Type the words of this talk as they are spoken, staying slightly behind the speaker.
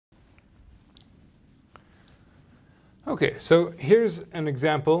Okay, so here's an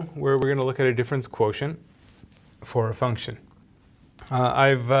example where we're going to look at a difference quotient for a function.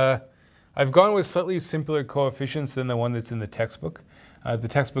 I've gone with slightly simpler coefficients than the one that's in the textbook. The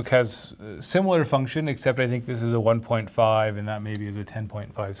textbook has a similar function, except I think this is a 1.5 and that maybe is a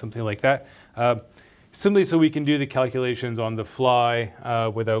 10.5, something like that. Simply so we can do the calculations on the fly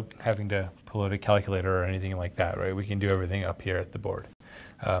without having to pull out a calculator or anything like that, right? We can do everything up here at the board.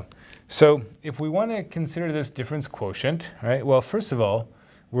 So if we want to consider this difference quotient, right? Well, first of all,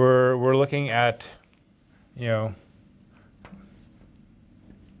 we're looking at,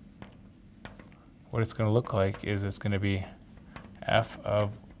 what it's going to look like is it's going to be f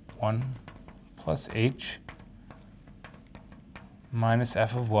of 1 plus h minus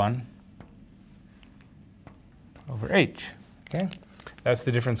f of 1 over h, okay? That's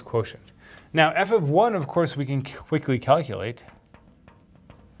the difference quotient. Now, f of 1, of course, we can quickly calculate,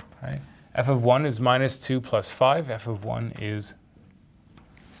 right? F of 1 is minus 2 plus 5. F of 1 is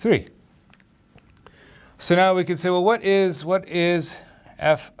 3. So now we could say, well, what is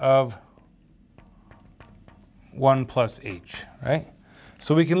f of 1 plus h, right?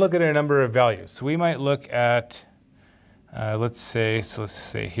 So we can look at a number of values. So we might look at, let's say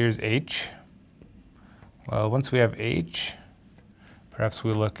here's h. Well, once we have h, perhaps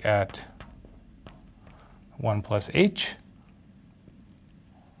we look at 1 plus h.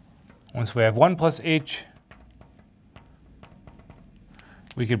 Once we have 1 plus h,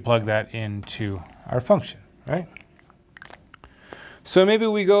 we could plug that into our function, right? So maybe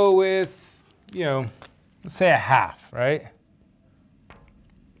we go with, let's say a half, right?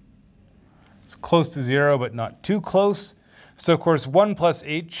 It's close to 0, but not too close. So of course, 1 plus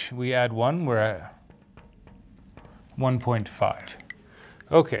h, we add 1, we're at 1.5.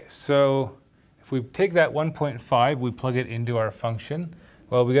 Okay, so if we take that 1.5, we plug it into our function.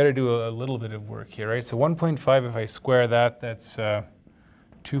 Well, we got to do a little bit of work here, right? So 1.5, if I square that, that's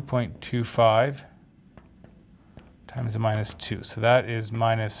 2.25 times a minus 2. So that is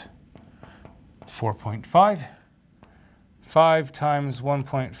minus 4.5. 5 times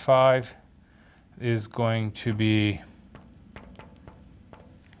 1.5 is going to be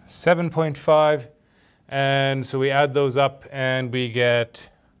 7.5. And so we add those up and we get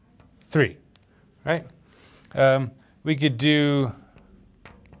 3, right? We could do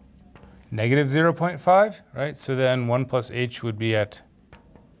negative 0.5, right? So then 1 plus h would be at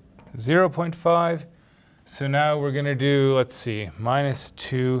 0.5. So now we're going to do, let's see, minus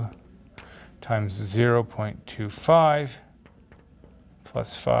 2 times 0.25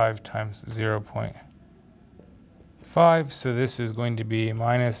 plus 5 times 0.5. So this is going to be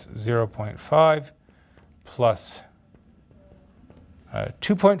minus 0.5 plus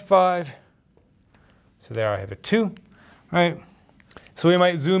 2.5. So there I have a 2, right? So we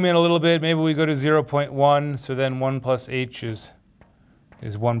might zoom in a little bit. Maybe we go to 0.1. So then 1 plus h is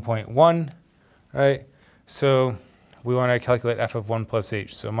 1.1, right? So we want to calculate f of 1 plus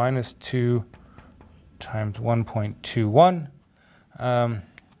h. So minus 2 times 1.21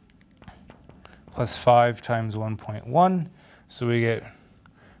 plus 5 times 1.1. So we get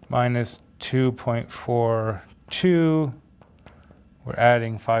minus 2.42. We're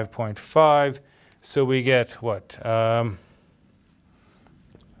adding 5.5. So we get what?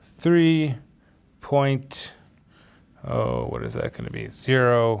 3 point, what is that going to be?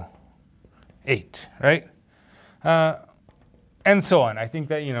 0.8, right? And so on. I think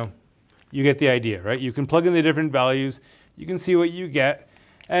that, you get the idea, right? You can plug in the different values. You can see what you get.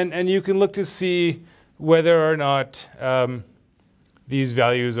 And you can look to see whether or not these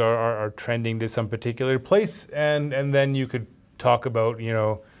values are trending to some particular place. And then you could talk about,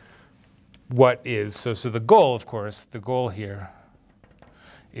 what is. So the goal, of course, the goal here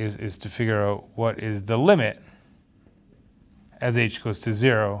is to figure out what is the limit as h goes to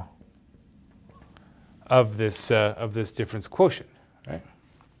 0 of this difference quotient, right?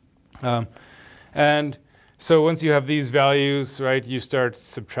 And so once you have these values, right, you start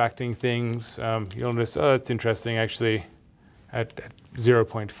subtracting things. You'll notice, oh, that's interesting. Actually, at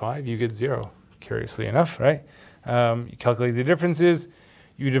 0.5, you get 0, curiously enough, right? You calculate the differences.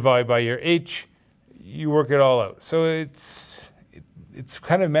 You divide by your h. You work it all out. So it's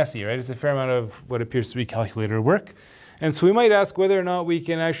kind of messy, right? It's a fair amount of what appears to be calculator work. And so we might ask whether or not we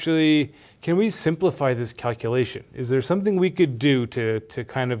can actually, can we simplify this calculation? Is there something we could do to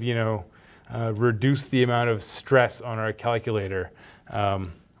kind of, reduce the amount of stress on our calculator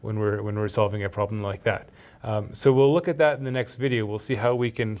when we're solving a problem like that? So we'll look at that in the next video. We'll see how we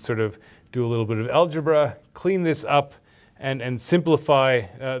can sort of do a little bit of algebra, clean this up, and simplify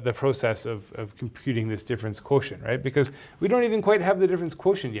the process of computing this difference quotient, right? Because we don't even quite have the difference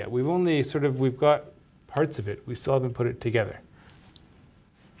quotient yet. We've got parts of it. We still haven't put it together.